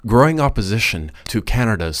Growing opposition to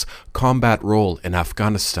Canada's combat role in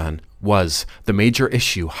Afghanistan was the major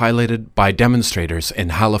issue highlighted by demonstrators in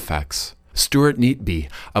Halifax. Stuart Neatby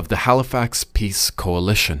of the Halifax Peace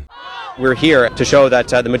Coalition. We're here to show that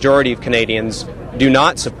the majority of Canadians do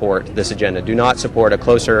not support this agenda, do not support a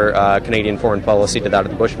closer Canadian foreign policy to that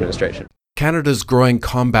of the Bush administration. Canada's growing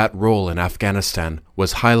combat role in Afghanistan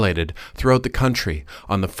was highlighted throughout the country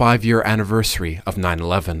on the 5-year anniversary of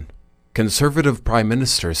 9/11. Conservative Prime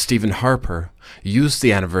Minister Stephen Harper used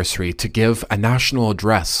the anniversary to give a national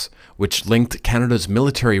address which linked Canada's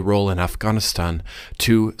military role in Afghanistan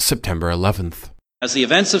to September 11th. As the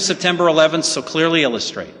events of September 11th so clearly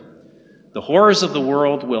illustrate, the horrors of the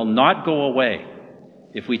world will not go away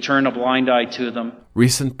if we turn a blind eye to them.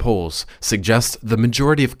 Recent polls suggest the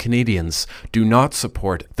majority of Canadians do not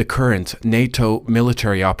support the current NATO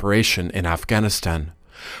military operation in Afghanistan,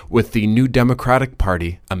 with the New Democratic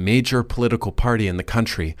Party, a major political party in the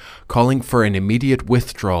country, calling for an immediate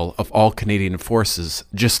withdrawal of all Canadian forces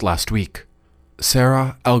just last week.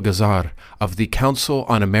 Sarah Al-Ghazar of the Council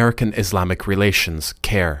on American Islamic Relations,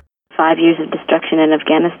 CARE. 5 years of destruction in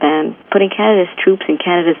Afghanistan, putting Canada's troops and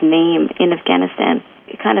Canada's name in Afghanistan,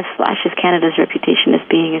 it kind of slashes Canada's reputation as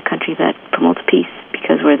being a country that promotes peace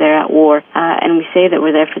because we're there at war. And we say that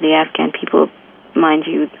we're there for the Afghan people. Mind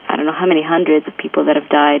you, I don't know how many hundreds of people that have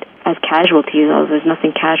died as casualties, although there's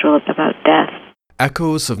nothing casual about death.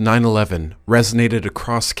 Echoes of 9/11 resonated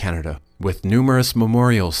across Canada, with numerous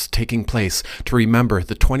memorials taking place to remember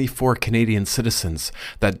the 24 Canadian citizens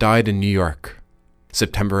that died in New York.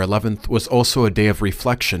 September 11th was also a day of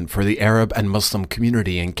reflection for the Arab and Muslim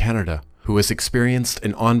community in Canada, who has experienced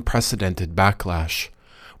an unprecedented backlash,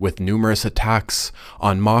 with numerous attacks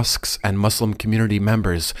on mosques and Muslim community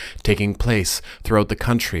members taking place throughout the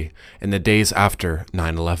country in the days after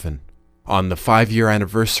 9/11. On the 5-year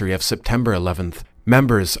anniversary of September 11th,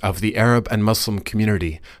 members of the Arab and Muslim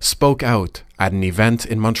community spoke out at an event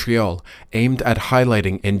in Montreal aimed at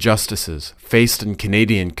highlighting injustices faced in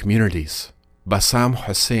Canadian communities. Bassam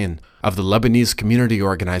Hussein of the Lebanese community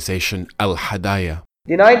organization Al-Hadaya.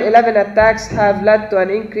 The 9/11 attacks have led to an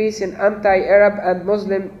increase in anti-Arab and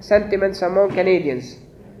Muslim sentiments among Canadians.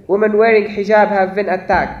 Women wearing hijab have been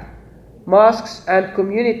attacked. Mosques and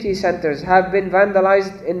community centers have been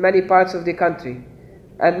vandalized in many parts of the country.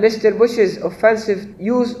 And Mr. Bush's offensive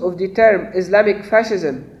use of the term Islamic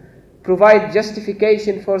fascism provides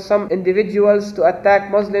justification for some individuals to attack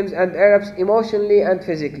Muslims and Arabs emotionally and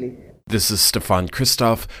physically. This is Stefan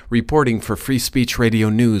Christoph reporting for Free Speech Radio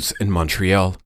News in Montreal.